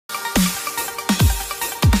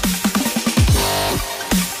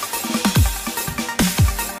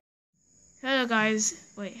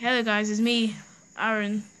hello guys, it's me,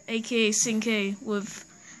 Aaron, aka Sinke, with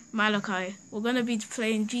Malachi. We're gonna be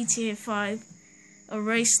playing GTA 5, a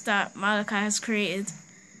race that Malachi has created.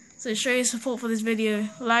 So show your support for this video,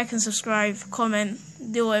 like and subscribe, comment,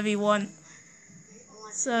 do whatever you want.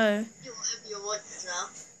 So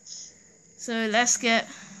let's get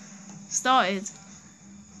started.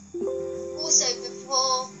 Also,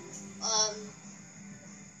 before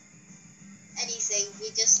anything,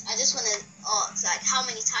 I just want to ask, like, how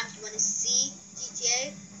many times you want to see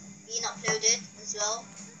GTA being uploaded as well.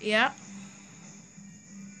 Yeah.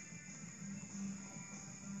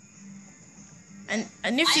 And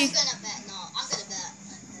if you... I'm gonna bet.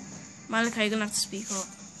 Malachi, you're gonna have to speak up.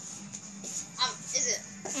 Is it?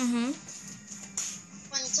 Mhm.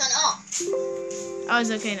 When you turn it off? Oh,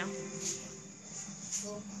 it's okay now.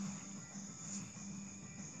 Cool.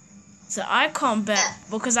 So I can't bet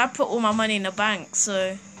because I put all my money in the bank,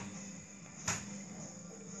 so...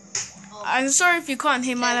 Oh. I'm sorry if you can't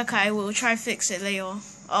hear Malachi, we'll try fix it later,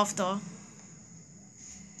 after.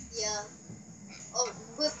 Yeah. Oh,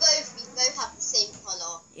 we both have the same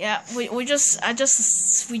colour. Yeah, we just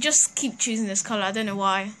keep choosing this colour, I don't know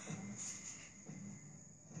why.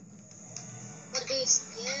 What a boost,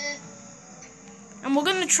 yeah. And we're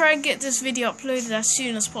gonna try and get this video uploaded as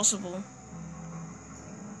soon as possible.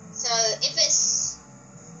 So if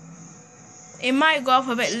it might go up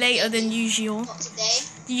a bit later than usual. not today.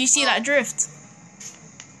 Did you see that drift?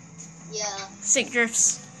 Yeah. Sick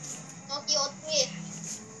drifts. Not the odd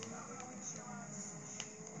drift.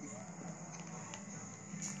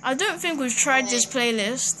 I don't think we've tried this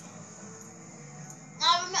playlist. No,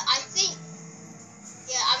 I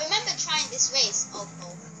remember trying this race. Oh.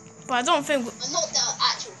 But I don't think... But not the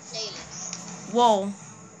actual playlist. Whoa.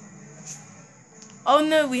 Oh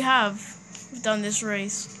no, we've done this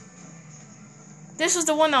race. This was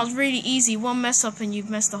the one that was really easy. One mess up and you've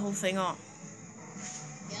messed the whole thing up.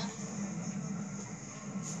 Yeah.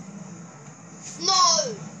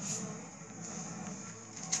 No!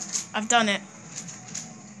 I've done it.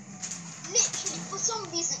 Literally, for some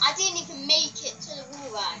reason, I didn't even make it to the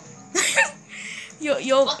wall ride. You're...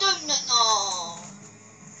 I don't know. No.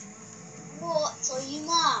 What are you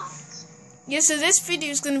mad? Yeah, so this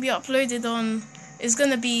video is going to be uploaded on... It's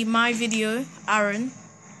going to be my video, Aaron.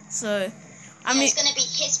 So... I mean, it's going to be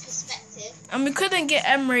his perspective. And we couldn't get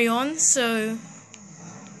Emery on, so...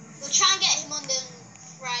 We'll try and get him on the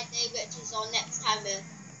Friday, which is our next time. The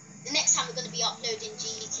next time we're going to be uploading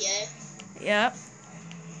GTA. Yeah.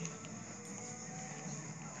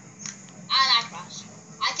 And I crashed.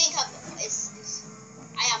 I think I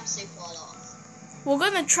am so far lost. We're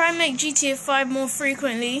going to try and make GTA 5 more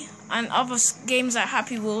frequently, and other games like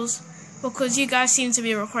Happy Wheels, because you guys seem to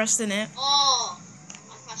be requesting it. Oh,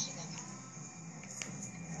 I crashed again.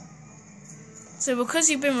 So because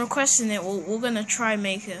you've been requesting it, we're going to try and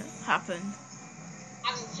make it happen.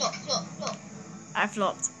 Flop. I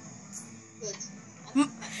flopped. Good.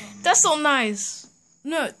 That's not nice.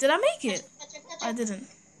 No, did I make it? Catch I up. didn't.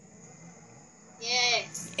 Yeah.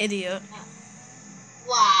 Idiot.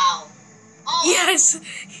 Wow. Oh. Yes!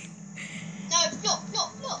 No, flop.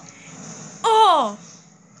 Oh!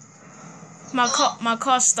 My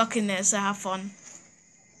car's stuck in there, so have fun.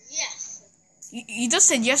 Yes. You just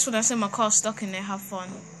said yes when I said my car's stuck in there, have fun.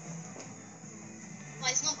 Well,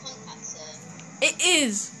 it's not contact, sir. It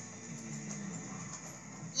is!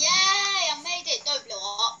 Yay, I made it. Don't blow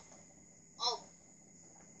up. Oh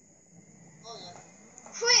no.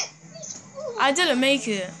 Quit. I didn't make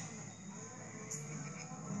it.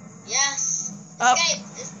 Yes. Up. Escape.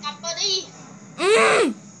 It's my buddy.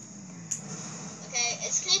 Okay,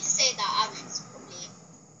 it's clear to say that Aaron's probably...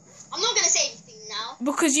 I'm not going to say anything now.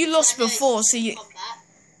 Because you lost before, so you...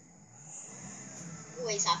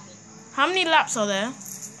 Always happen. How many laps are there?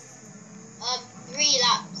 3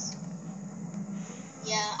 laps.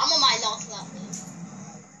 Yeah, I'm on my last lap though.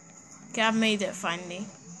 Okay, I've made it finally.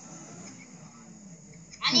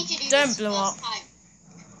 I need to do Don't this blow first up. time.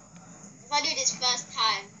 If I do this first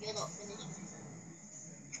time, you're not finished.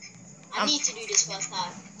 I need to do this first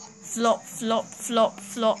time. Flop. No.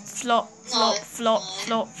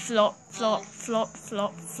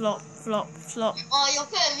 Oh, you're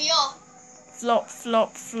putting me off. Floppage.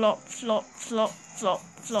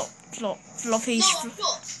 No, I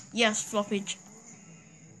flopped. Yes, floppage.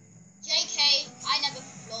 JK, I never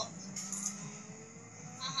flopped.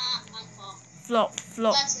 Uncle. Flop.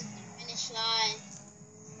 That's the finish line.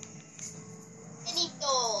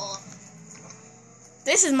 Finito.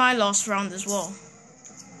 This is my last round as well.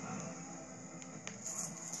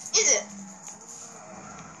 Is it?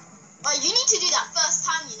 Oh, you need to do that first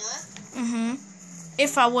time, you know?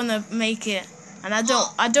 If I want to make it. and I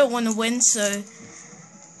don't want to win, so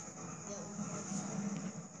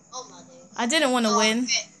Oh my days. I didn't want to win.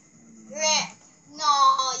 No,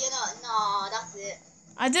 you're not. No, that's it.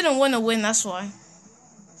 I didn't want to win. That's why.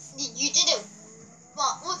 You did it,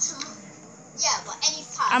 but but any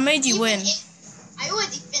time. I made you win. I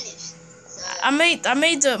already finished. So. I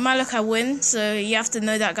made Malachi win, so you have to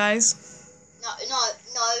know that, guys. No.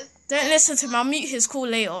 Don't listen to him. I'll mute his call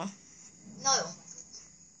later. No.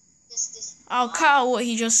 I'll cut out what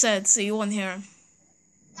he just said, so you won't hear him.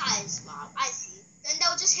 That is smart. I see. Then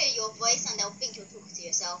they'll just hear your voice and they'll think you're talking to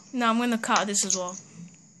yourself. No, I'm gonna cut this as well.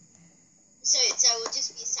 So we'll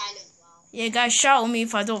just be silent while. Yeah, guys, shout at me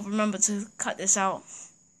if I don't remember to cut this out.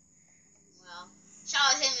 Well,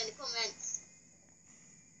 shout at him in the comments.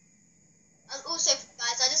 And also,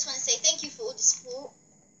 guys, I just want to say thank you for all the support.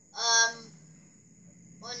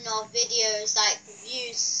 On our videos, like the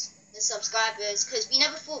views, the subscribers, because we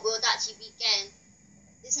never thought we would actually be getting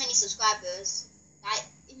this many subscribers, like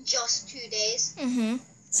in just 2 days.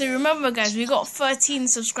 So remember, guys, we got 13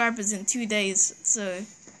 subscribers in 2 days. So,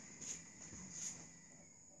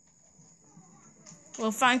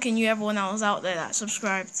 well, thanking you everyone else out there that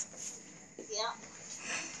subscribed. Yeah.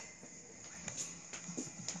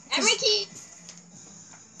 And Ricky.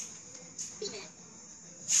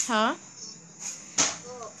 Huh?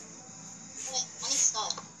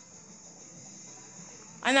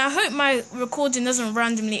 And I hope my recording doesn't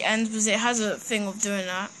randomly end because it has a thing of doing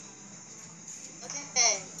that.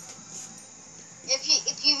 Okay.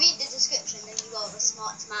 If you read the description, then you are a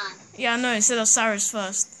smart man. Yeah, I know. It said Osiris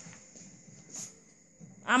first.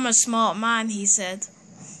 I'm a smart man, he said.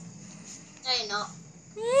 No, you're not.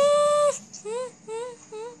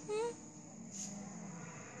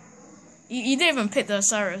 You didn't even pick the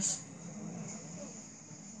Osiris.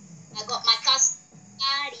 I got my customers.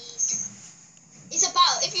 It's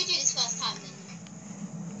about, if you do this first time, then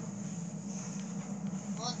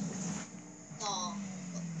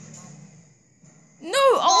No,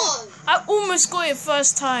 I almost got it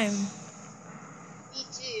first time. Me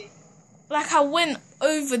too. Like, I went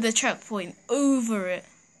over the checkpoint. Over it.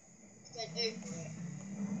 Went over it.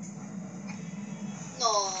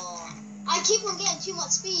 No. I keep on getting too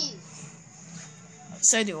much speed.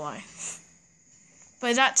 So do I.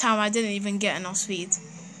 But that time, I didn't even get enough speed.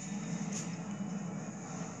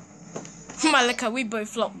 Malika, we both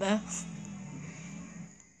flopped there.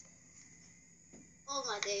 Oh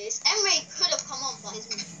my days. Emre could have come on, but he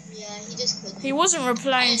just couldn't. He wasn't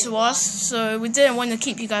replying to us, so we didn't want to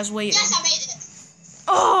keep you guys waiting. Yes, I made it.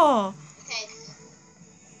 Oh! Okay.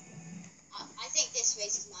 I think this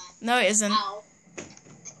race is mine. No, it isn't. Ow.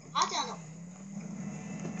 How did I not?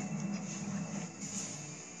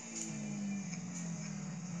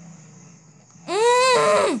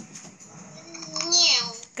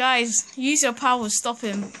 Guys, use your power, stop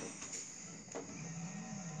him.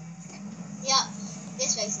 Yeah,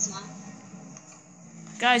 this race is mine.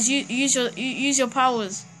 Guys, use your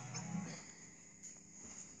powers.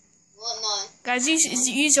 What? No. Guys,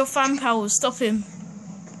 use your fan powers, stop him.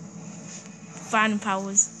 Fan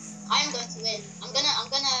powers. I'm going to win. I'm gonna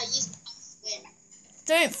use my powers to win.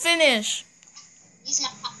 Don't finish. Use my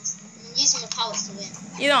powers. I'm using my powers to win.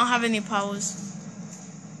 You don't have any powers.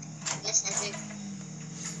 Yes, I do.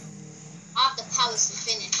 I have the powers to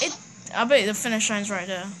finish. I bet the finish line's right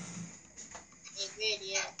there. It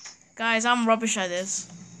really is. Guys, I'm rubbish at this.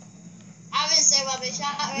 I haven't said rubbish.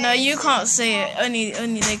 No, you can't say it. Only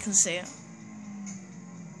they can say it.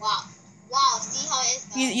 Wow. See how it is.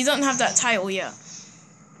 Guys? You don't have that title yet.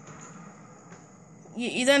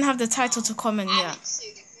 You don't have the title to comment yet.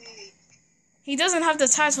 He doesn't have the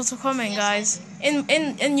title to comment, guys.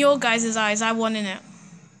 In your guys' eyes, I won in it.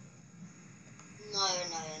 No.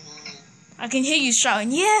 I can hear you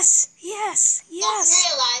shouting, yes. Not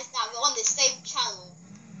realize that we're on the same channel.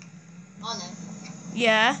 Oh no.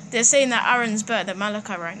 Yeah, they're saying that Aaron's better than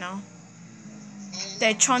Malachi right now.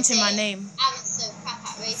 They're chanting my name. Aaron's so crap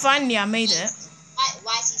at racing. Finally, I made it.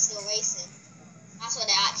 Why is he still racing? That's what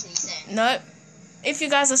they're actually saying. No. If you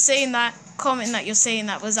guys are saying that, comment that you're saying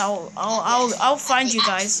that, because I'll find you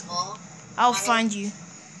guys. I'll find you.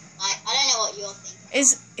 Like, I don't know what you're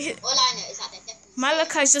thinking. All I know is that they're definitely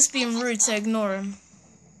Malachi's just being rude, so ignore him.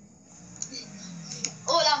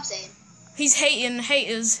 All I'm saying. He's hating.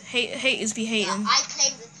 Haters be hating. Yeah, I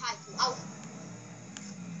claim the title. Oh.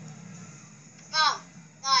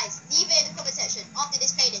 Guys, leave it in the comment section. After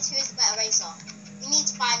this playlist, who is the better racer? We need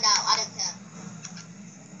to find out. I don't care.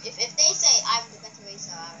 If they say I'm the better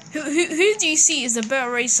racer, who do you see is the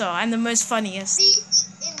better racer and the most funniest? See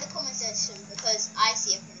in the comment section because I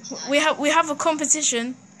see a finish line. We have a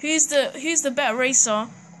competition. Who's the better racer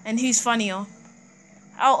and who's funnier?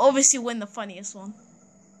 I'll obviously win the funniest one.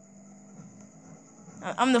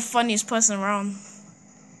 I'm the funniest person around.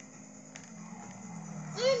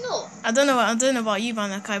 No. I don't know about you,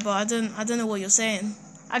 Malachi, but I don't know what you're saying.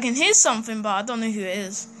 I can hear something, but I don't know who it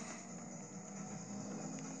is.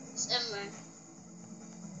 It's Emma.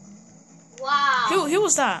 Wow. Who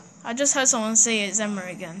was that? I just heard someone say it's Emma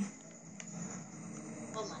again.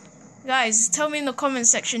 Oh my God. Guys, tell me in the comment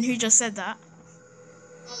section who just said that.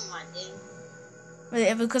 Oh my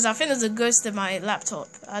God. Because I think there's a ghost in my laptop.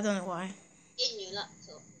 I don't know why. In your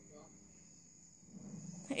laptop.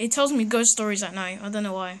 It tells me ghost stories at night. I don't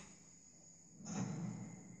know why.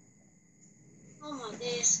 Oh my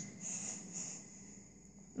days.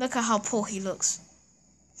 Look at how poor he looks.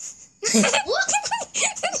 What?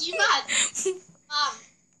 You mad? Mom,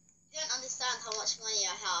 you don't understand how much money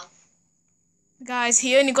I have. Guys,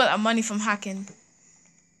 he only got that money from hacking.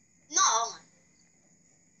 No.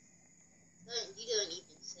 You don't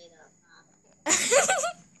even say that, man.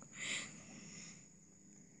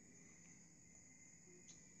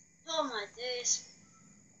 Oh my days.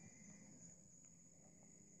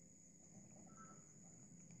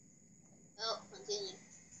 Oh, continue.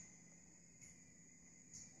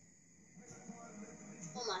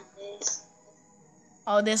 Oh my days.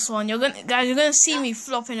 Oh, this one. You're gonna see me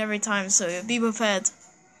flopping every time, so be prepared.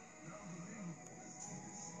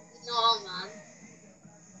 No, man.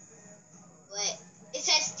 Wait. It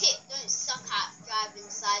says tip, don't suck at driving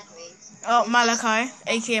sideways. Oh, Malachi,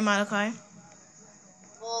 aka Malachi.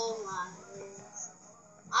 Oh my days.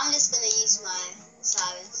 I'm just gonna use my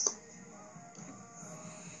Cyrus.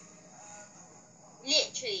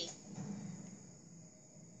 Literally.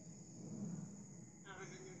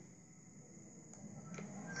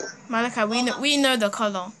 Malachi, we know the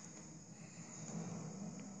color.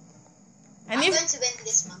 I'm going to win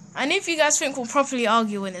this one. And if you guys think we'll properly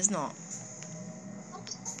argue when it's not.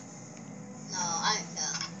 No, I don't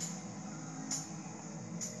care.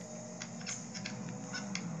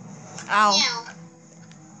 Ow. Meow.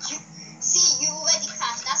 See, you already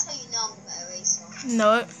crashed. That's how you know I'm a better racer.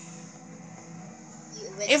 No.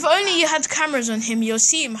 If only crashed. you had cameras on him, you'll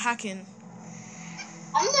see him hacking.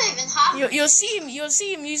 I'm not even happy. You'll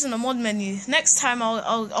see him using the mod menu. Next time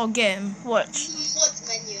I'll get him. Watch. Mod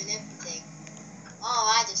menu and everything.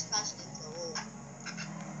 Oh, I just crashed into a wall.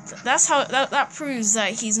 That's how that proves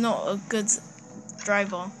that he's not a good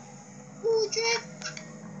driver. Ooh, drift.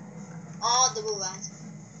 Oh, the wall rise.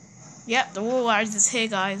 Yep, the wall ride is here,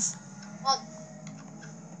 guys. Oh.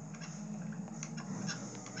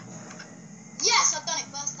 Yes, I've done it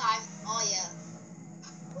first time. Oh yeah.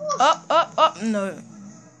 Up, no.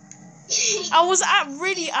 I was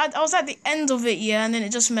at the end of it, yeah, and then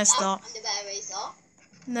it just messed up. I'm the better racer.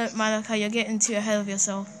 No, Malachi, you're getting too ahead of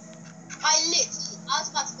yourself. I was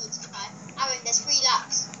about to go to 5. Aaron, there's 3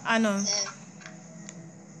 laps. I know.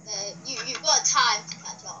 You've got time to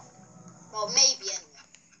catch up. Well, maybe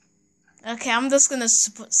anyway. Okay, I'm just gonna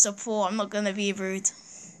support. I'm not gonna be rude.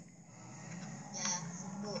 Yeah,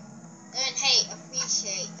 support. Don't hate,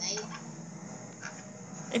 appreciate, mate.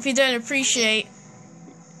 If you don't appreciate,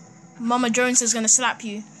 Mama Jones is gonna slap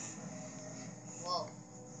you. Whoa.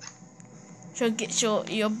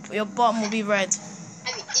 Your bottom will be red.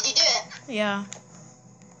 Did you do it? Yeah.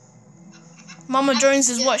 Mama Jones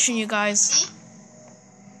is watching you guys. See?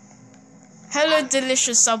 Hello,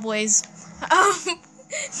 delicious Subways.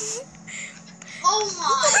 Oh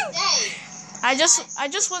my days. I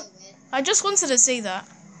just wanted to say that.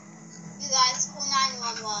 You guys, call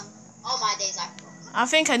 911. Oh my days, I forgot. I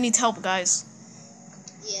think I need help, guys.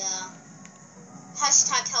 Yeah.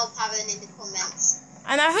 Hashtag help Aaron in the comments.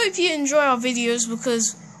 And I hope you enjoy our videos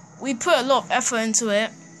because we put a lot of effort into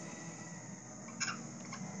it.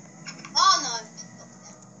 Oh no.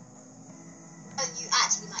 Oh, you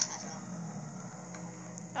actually might catch up.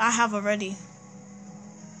 I have already.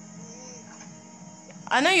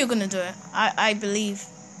 I know you're gonna do it. I believe.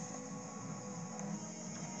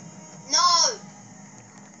 No.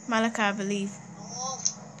 Malachi, I believe. Oh.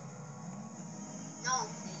 No, I'm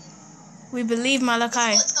failing. We believe,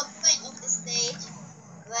 Malachi. What's the point of the stage?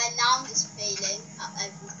 Where now I'm just failing at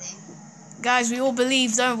everything. Guys, we all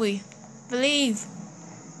believe, don't we? Believe.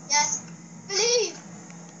 Yes. Believe.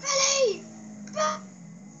 Believe.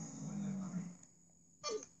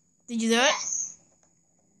 Did you do it? Yes.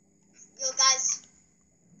 Yo, guys.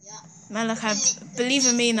 Yeah. Malachi, believe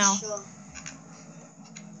in me now. Sure.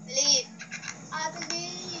 Believe. I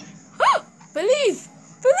believe. Believe.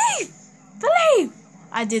 Believe. Believe.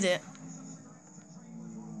 I did it.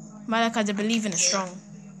 Malachi, the believing is strong.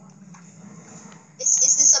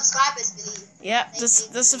 It's the subscribers believe. Yeah, the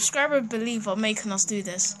subscriber believe are making us do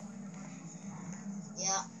this. Yeah.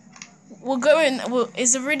 we're going.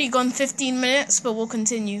 It's already gone 15 minutes, but we'll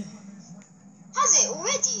continue. Has it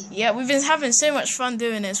already? Yeah, we've been having so much fun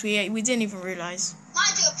doing this. We didn't even realize.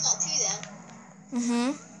 Might do a part 2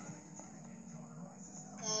 then.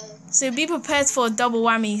 So be prepared for a double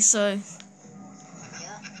whammy. So. Yeah.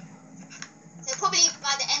 So probably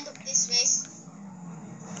by the end of this race.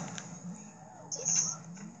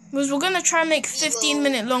 Because we're gonna try and make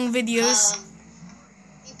 15-minute long videos.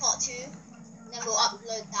 Do part 2, and then we'll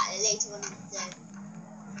upload that later on in the day.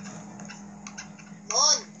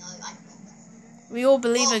 Oh no, I forgot. We all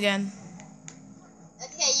believe again.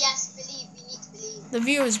 Okay, yes, believe. We need to believe. The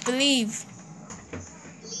viewers believe.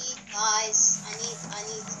 Believe, guys.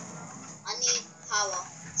 I need power.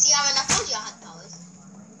 See, Aaron, I told you I had powers.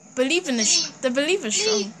 Believe in the believer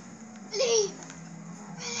strong. Believe.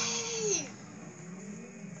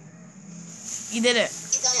 You did it.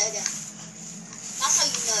 You've done it again. That's how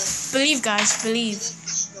you know. Believe, guys. Believe.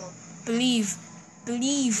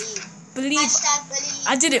 Believe. Hashtag believe.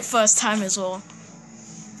 I did it first time as well.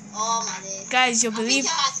 Oh my days. Guys, your I belief.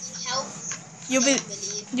 think I actually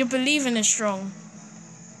helped. Your believing is strong.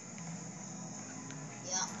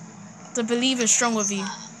 Yeah. The belief is strong with you.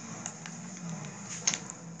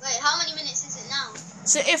 Wait, how many minutes is it now?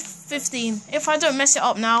 So if 15, if I don't mess it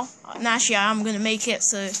up now, actually I'm gonna make it.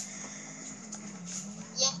 So.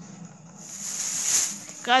 Yeah.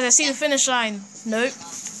 Guys, I see the finish line. Nope.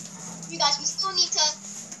 You guys, we still need to.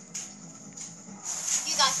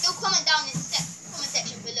 You guys still comment down in the comment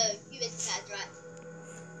section below. Who is the bad, right?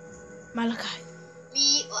 Malachi.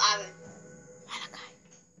 Me or Aaron? Malachi.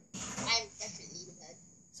 I'm definitely the bad.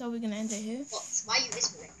 So we're gonna end it here. What? Why are you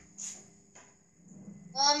whispering?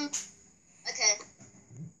 Okay.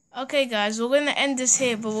 Okay, guys, we're gonna end this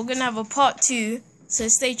here, but we're gonna have a part 2. So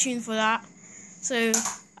stay tuned for that. So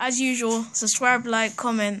as usual, subscribe, like,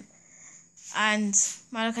 comment, and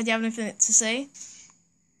Malachi, do you have anything to say?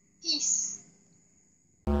 Peace.